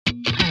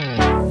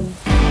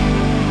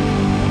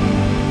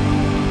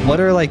what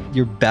are like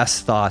your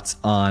best thoughts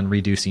on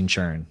reducing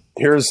churn?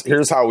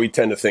 Here's how we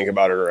tend to think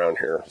about it around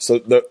here. So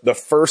the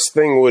first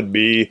thing would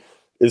be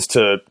is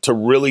to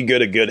really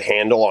get a good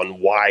handle on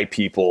why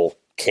people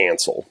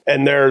cancel.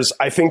 And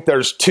I think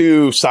there's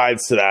two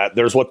sides to that.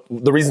 There's what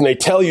the reason they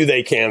tell you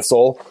they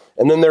cancel,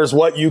 and then there's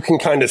what you can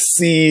kind of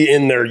see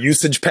in their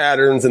usage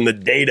patterns and the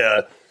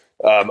data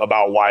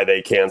about why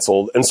they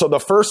canceled. And so the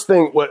first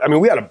thing,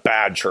 we had a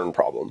bad churn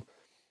problem.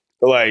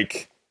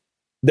 Like,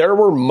 there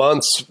were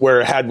months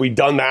where had we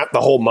done that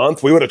the whole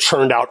month, we would have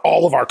churned out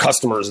all of our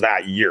customers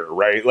that year,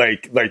 right?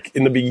 Like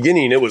in the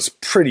beginning, it was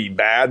pretty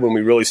bad when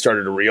we really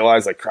started to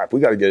realize, like, crap, we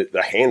got to get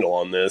a handle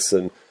on this.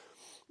 And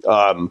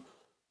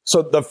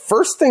so the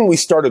first thing we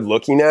started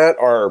looking at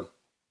are,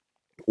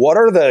 what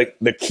are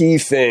the key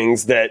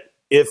things that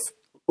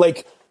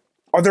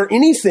are there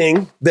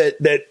anything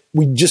that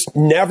we just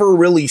never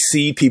really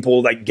see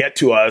people like get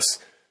to us,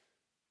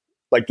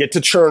 like get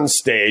to churn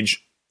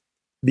stage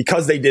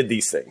because they did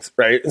these things,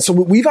 right? And so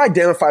we've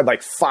identified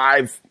like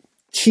 5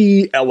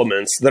 key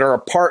elements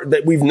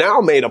that we've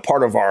now made a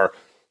part of our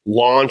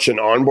launch and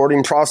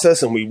onboarding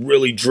process. And we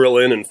really drill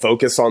in and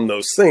focus on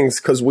those things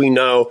because we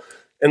know,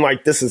 and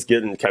like this is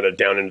getting kind of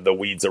down into the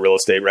weeds of real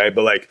estate, right?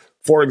 But like,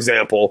 for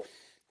example,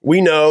 we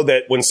know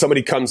that when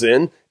somebody comes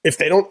in, if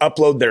they don't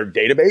upload their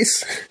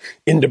database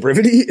into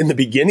Brivity in the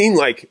beginning,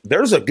 like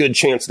there's a good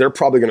chance they're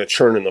probably going to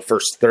churn in the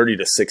first 30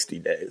 to 60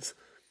 days.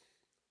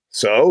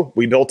 So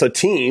we built a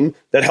team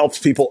that helps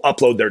people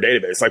upload their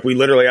database. Like we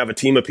literally have a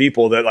team of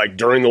people that like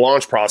during the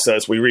launch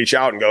process, we reach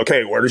out and go,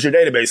 okay, where does your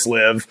database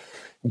live?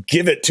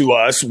 Give it to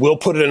us. We'll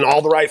put it in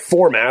all the right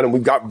format. And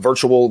we've got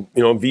virtual,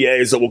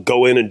 VAs that will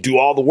go in and do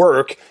all the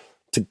work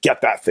to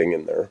get that thing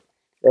in there.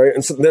 Right.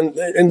 And so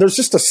and there's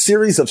just a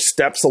series of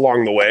steps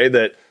along the way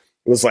that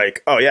was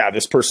like, oh yeah,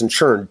 this person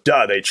churned.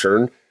 They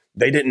churned.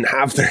 They didn't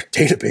have their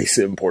database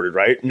imported,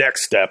 right?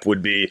 Next step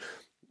would be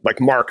like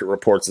market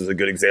reports is a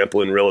good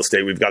example in real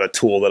estate. We've got a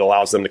tool that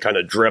allows them to kind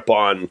of drip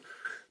on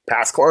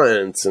past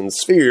clients and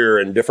Sphere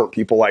and different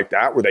people like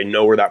that, where they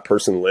know where that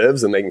person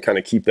lives and they can kind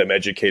of keep them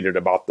educated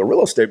about the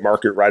real estate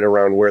market right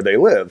around where they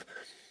live.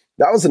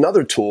 That was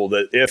another tool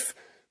that if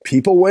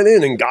people went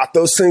in and got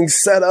those things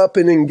set up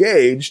and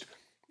engaged,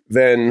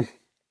 then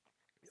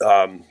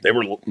they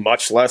were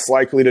much less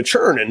likely to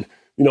churn. And,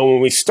 when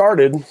we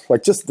started,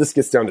 like this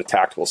gets down to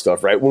tactical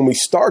stuff, right? When we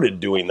started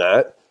doing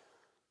that,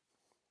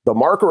 the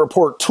market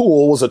report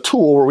tool was a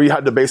tool where we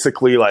had to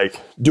basically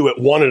like do it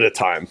one at a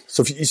time.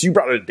 So if you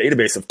brought in a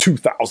database of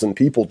 2,000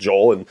 people,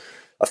 Joel, and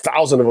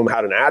 1,000 of them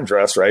had an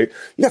address, right?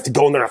 You'd have to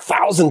go in there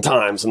 1,000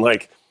 times. And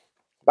like,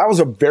 that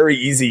was a very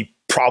easy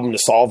problem to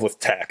solve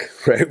with tech,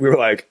 right? We were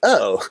like,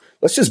 oh,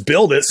 let's just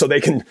build it so they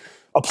can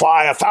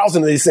apply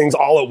 1,000 of these things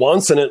all at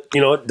once. And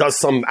it does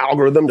some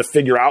algorithm to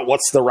figure out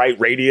what's the right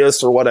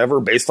radius or whatever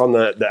based on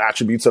the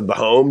attributes of the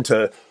home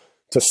to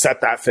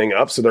set that thing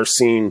up. So they're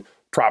seeing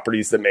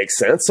properties that make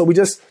sense. So we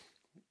just,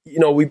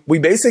 we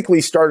basically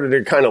started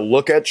to kind of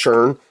look at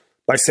churn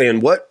by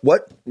saying what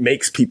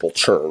makes people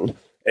churn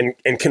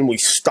and can we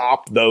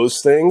stop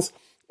those things?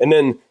 And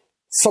then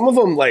some of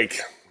them, like,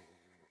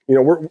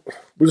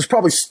 there's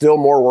probably still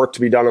more work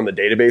to be done on the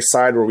database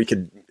side where we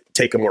could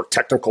take a more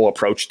technical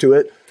approach to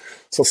it.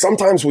 So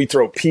sometimes we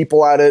throw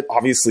people at it,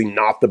 obviously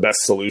not the best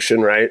solution,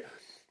 right?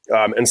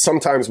 And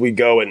sometimes we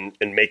go and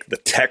make the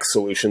tech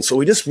solution. So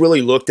we just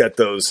really looked at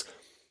those.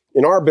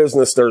 In our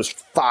business, there's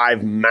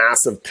 5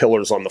 massive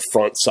pillars on the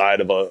front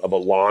side of a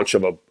launch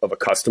of a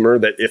customer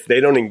that if they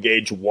don't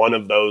engage one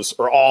of those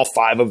or all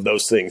 5 of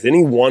those things,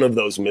 any one of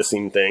those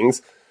missing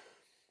things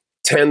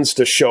tends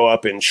to show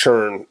up in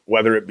churn,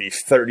 whether it be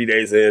 30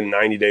 days in,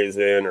 90 days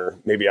in, or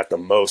maybe at the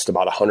most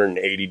about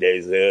 180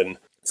 days in.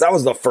 So that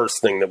was the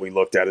first thing that we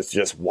looked at, is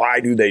just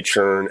why do they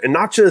churn? And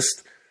not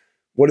just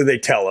what do they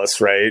tell us,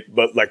 right?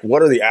 But like,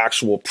 what are the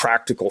actual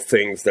practical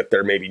things that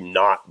they're maybe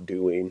not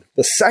doing?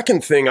 The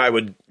second thing I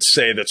would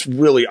say that's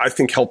really, I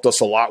think, helped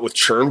us a lot with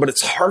churn, but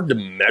it's hard to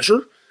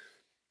measure.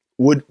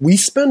 We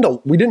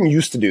didn't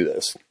used to do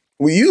this.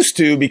 We used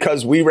to,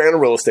 because we ran a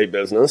real estate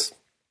business,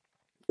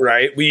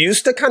 right? We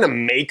used to kind of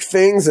make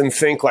things and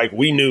think like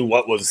we knew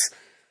what was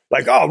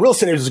like, oh, real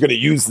estate agents are going to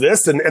use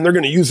this and they're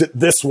going to use it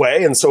this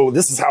way. And so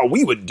this is how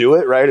we would do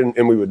it, right?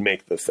 And we would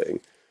make the thing.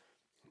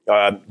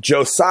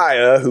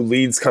 Josiah, who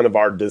leads kind of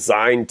our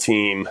design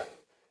team.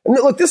 And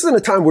look, this is in a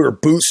time we were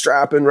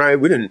bootstrapping, right?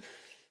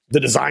 The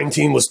design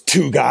team was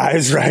 2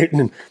 guys, right?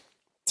 And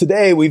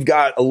today we've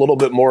got a little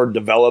bit more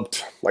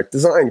developed, like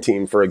design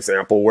team, for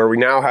example, where we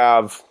now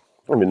have,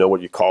 I don't even know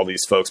what you call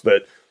these folks,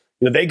 but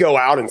they go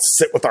out and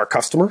sit with our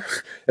customer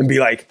and be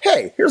like,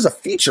 hey, here's a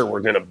feature we're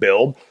going to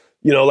build.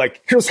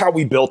 Like, here's how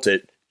we built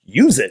it.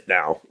 Use it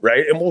now,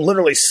 right? And we'll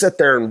literally sit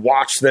there and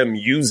watch them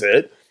use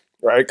it.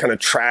 Right? Kind of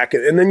track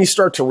it. And then you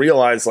start to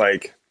realize,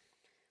 like,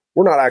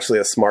 we're not actually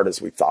as smart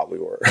as we thought we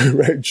were,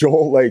 right,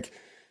 Joel? Like,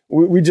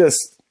 we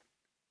just,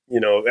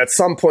 at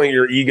some point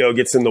your ego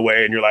gets in the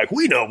way and you're like,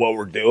 we know what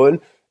we're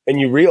doing. And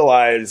you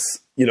realize,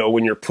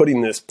 when you're putting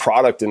this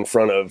product in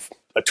front of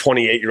a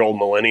 28-year-old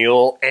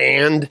millennial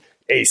and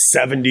a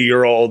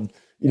 70-year-old,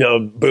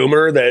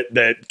 boomer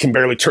that can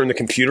barely turn the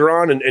computer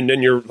on. And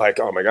then you're like,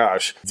 oh my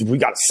gosh, we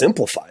got to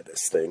simplify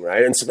this thing,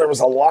 right? And so there was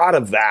a lot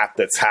of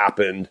that's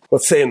happened,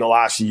 let's say in the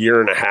last year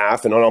and a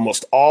half. And on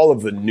almost all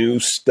of the new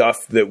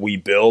stuff that we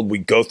build, we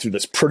go through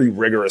this pretty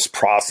rigorous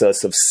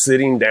process of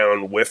sitting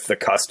down with the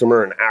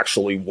customer and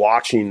actually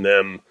watching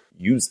them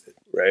use it,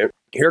 right?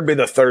 Here'd be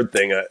the third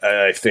thing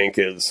I think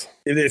is,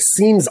 it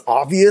seems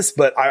obvious,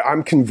 but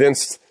I'm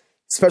convinced,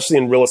 especially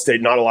in real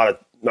estate, not a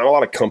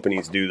lot of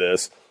companies do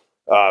this.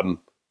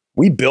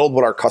 We build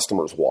what our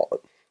customers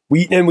want.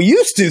 We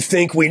used to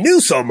think we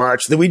knew so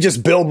much that we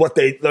just build what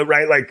they,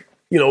 right? Like,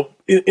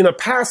 in a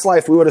past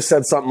life, we would have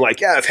said something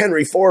like, yeah, if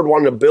Henry Ford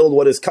wanted to build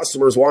what his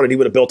customers wanted, he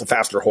would have built a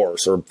faster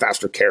horse or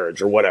faster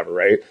carriage or whatever,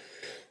 right?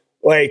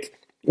 Like,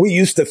 we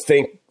used to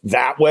think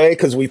that way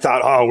because we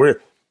thought,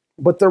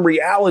 but the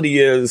reality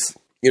is,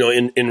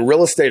 in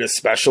real estate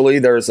especially,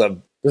 there's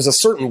a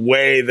certain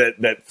way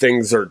that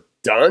things are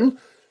done.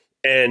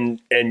 And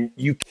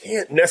you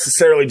can't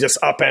necessarily just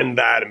upend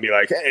that and be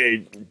like,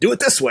 hey, do it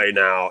this way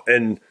now.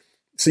 And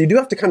so you do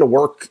have to kind of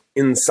work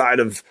inside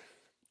of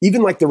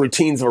even like the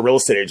routines of a real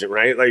estate agent,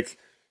 right? Like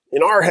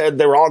in our head,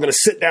 they were all going to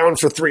sit down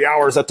for 3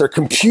 hours at their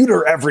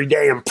computer every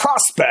day and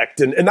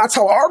prospect. And that's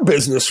how our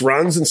business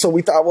runs. And so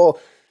we thought,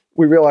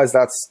 we realized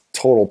that's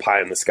total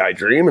pie in the sky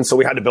dream. And so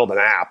we had to build an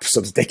app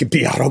so that they could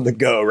be out on the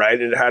go, right?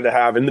 And it had to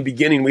have, in the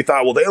beginning, we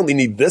thought, they only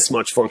need this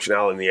much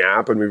functionality in the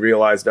app. And we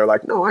realized they're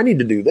like, no, I need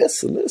to do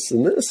this and this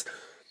and this.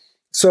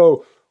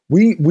 So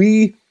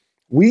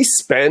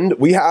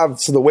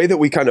so the way that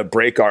we kind of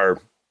break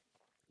our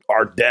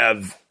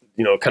dev,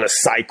 kind of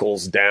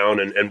cycles down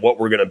and what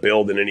we're going to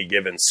build in any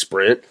given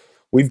sprint,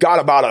 we've got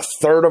about a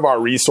third of our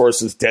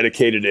resources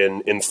dedicated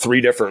in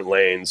 3 different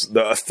lanes.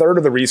 A third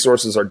of the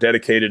resources are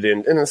dedicated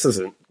in, and this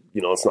isn't,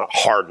 it's not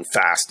hard and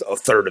fast, a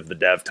third of the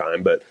dev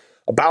time, but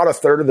about a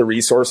third of the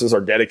resources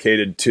are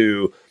dedicated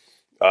to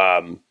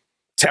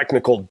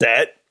technical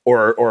debt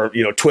or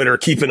Twitter,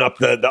 keeping up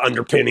the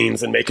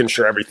underpinnings and making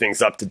sure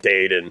everything's up to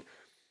date. And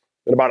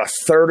about a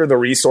third of the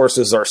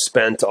resources are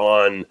spent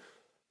on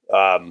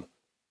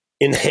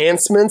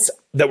enhancements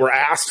that were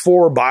asked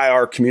for by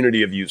our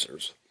community of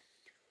users.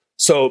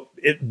 So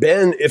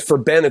for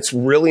Ben, it's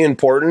really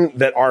important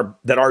that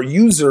our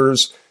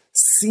users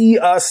see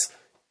us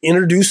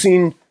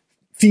introducing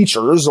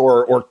features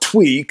or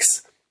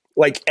tweaks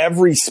like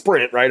every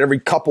sprint, right? Every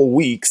couple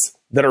weeks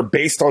that are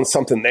based on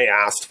something they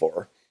asked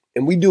for.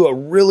 And we do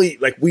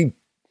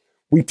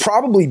we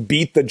probably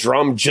beat the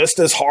drum just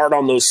as hard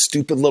on those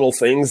stupid little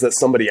things that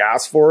somebody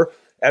asked for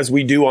as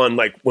we do on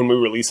like when we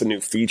release a new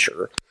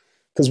feature.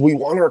 Because we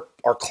want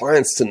our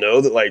clients to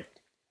know that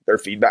their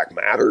feedback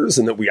matters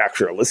and that we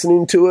actually are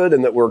listening to it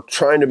and that we're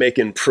trying to make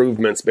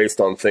improvements based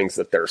on things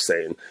that they're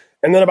saying.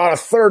 And then about a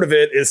third of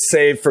it is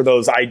saved for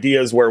those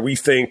ideas where we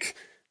think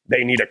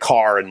they need a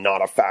car and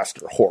not a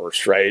faster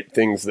horse, right?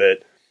 Things that,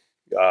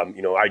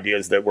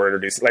 ideas that were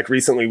introduced. Like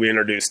recently we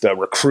introduced a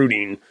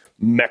recruiting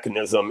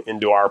mechanism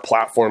into our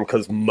platform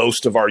because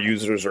most of our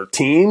users are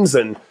teams,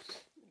 and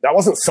that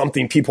wasn't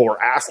something people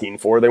were asking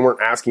for. They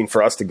weren't asking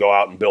for us to go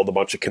out and build a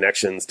bunch of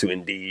connections to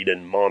Indeed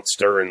and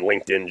Monster and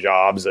LinkedIn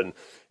Jobs and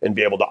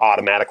be able to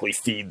automatically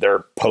feed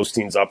their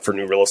postings up for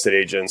new real estate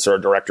agents or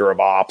a director of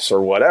ops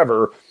or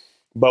whatever.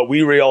 But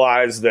we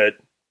realized that,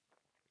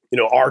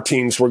 our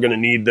teams were going to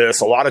need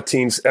this. A lot of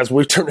teams, as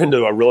we turn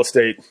into a real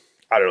estate,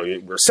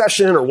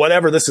 recession or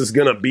whatever this is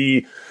going to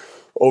be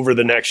over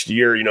the next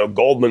year,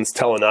 Goldman's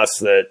telling us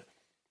that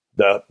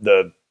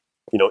the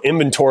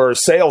inventory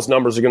sales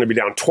numbers are going to be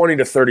down 20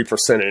 to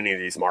 30% in any of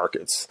these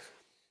markets.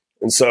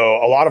 And so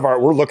a lot of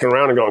we're looking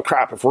around and going,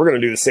 crap, if we're going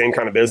to do the same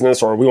kind of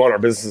business or we want our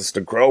business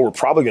to grow, we're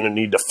probably going to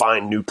need to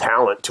find new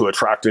talent to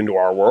attract into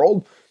our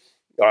world.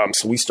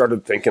 So we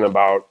started thinking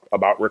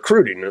about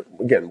recruiting.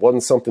 Again,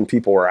 wasn't something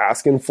people were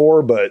asking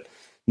for, but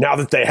now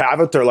that they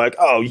have it, they're like,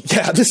 oh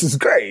yeah, this is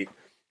great.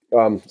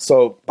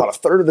 So about a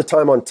third of the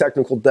time on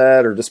technical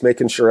debt or just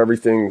making sure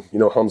everything,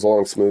 hums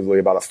along smoothly,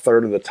 about a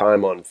third of the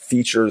time on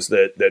features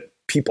that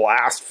people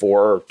asked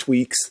for or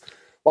tweaks.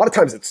 A lot of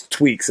times it's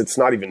tweaks. It's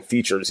not even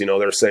features.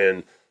 They're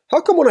saying,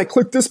 how come when I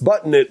click this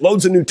button, it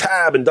loads a new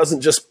tab and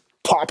doesn't just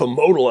pop a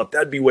modal up?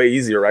 That'd be way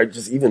easier, right?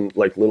 Just even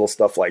like little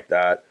stuff like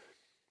that.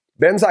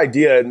 Ben's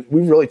idea, and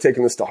we've really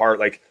taken this to heart,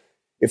 like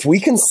if we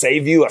can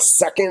save you a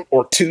second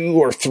or 2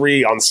 or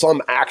 3 on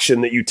some action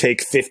that you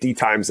take 50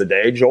 times a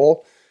day,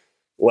 Joel,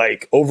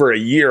 like over a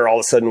year, all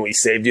of a sudden we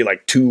saved you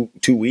like two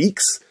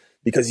weeks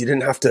because you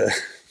didn't have to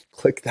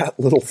click that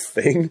little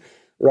thing,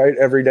 right,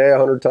 every day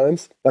 100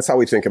 times. That's how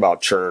we think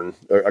about churn.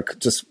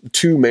 Just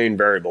 2 main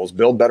variables: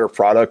 build better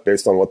product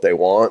based on what they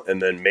want,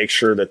 and then make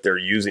sure that they're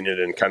using it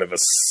in kind of a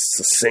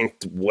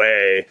succinct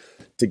way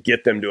to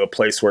get them to a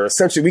place where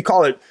essentially we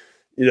call it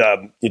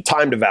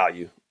time to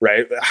value,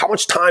 right? How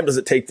much time does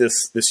it take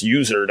this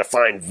user to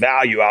find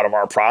value out of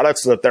our product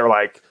so that they're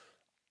like,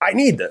 I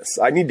need this.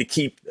 I need to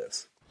keep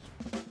this.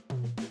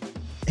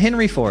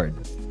 Henry Ford,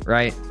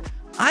 right?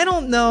 I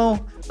don't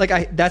know.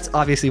 That's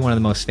obviously one of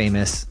the most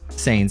famous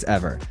sayings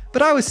ever.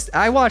 But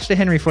I watched a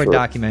Henry Ford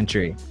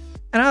documentary,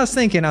 and I was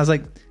thinking, I was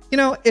like, you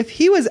know, if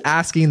he was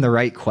asking the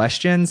right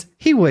questions,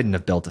 he wouldn't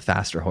have built a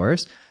faster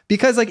horse,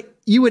 because like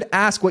you would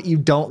ask what you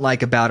don't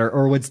like about her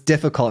or what's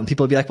difficult, and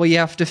people would be like, well, you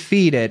have to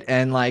feed it,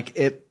 and like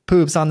it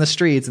poops on the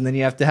streets, and then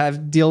you have to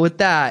deal with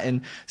that.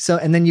 And so,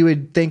 and then you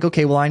would think,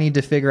 okay, well, I need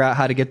to figure out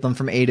how to get them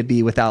from A to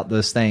B without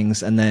those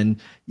things. And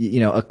then, you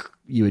know,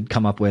 you would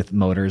come up with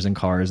motors and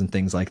cars and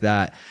things like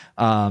that.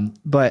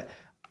 But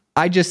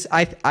I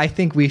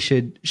think we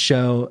should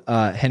show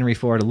Henry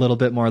Ford a little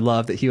bit more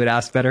love, that he would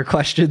ask better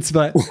questions,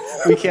 but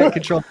we can't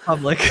control the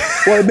public.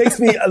 Well,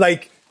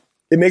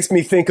 it makes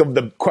me think of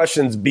the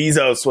questions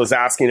Bezos was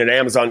asking at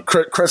Amazon.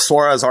 Chris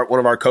Suarez, one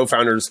of our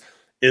co-founders,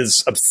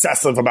 is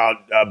obsessive about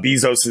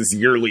Bezos's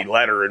yearly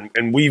letter,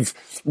 and we've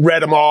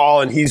read them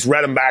all, and he's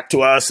read them back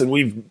to us, and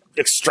we've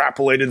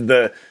extrapolated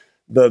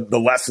the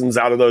lessons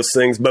out of those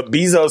things. But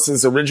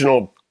Bezos's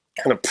original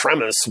kind of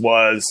premise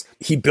was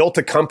he built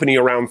a company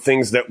around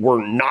things that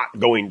were not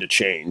going to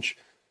change,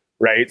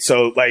 right?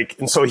 So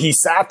so he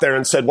sat there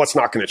and said, what's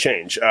not going to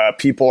change?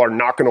 People are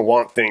not going to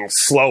want things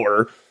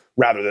slower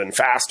rather than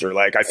faster.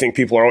 Like, I think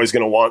people are always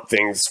going to want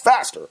things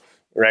faster.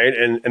 Right.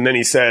 And then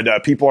he said,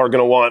 people are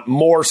going to want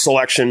more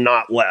selection,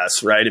 not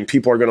less. Right. And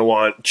people are going to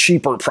want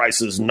cheaper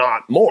prices,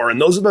 not more. And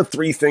those are the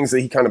three things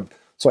that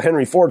so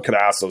Henry Ford could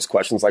ask those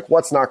questions, like,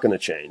 what's not going to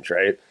change?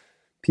 Right.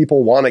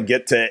 People want to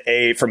get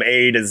from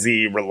A to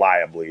Z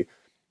reliably.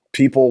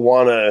 People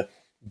want to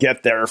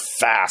get there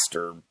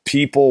faster.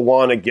 People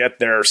want to get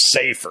there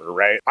safer.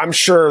 Right. I'm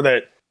sure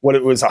that when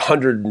it was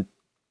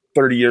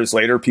 130 years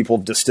later, people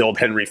distilled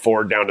Henry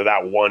Ford down to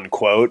that one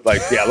quote.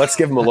 Like, yeah, let's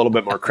give him a little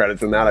bit more credit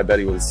than that. I bet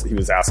he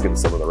was asking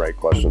some of the right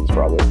questions,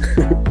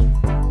 probably.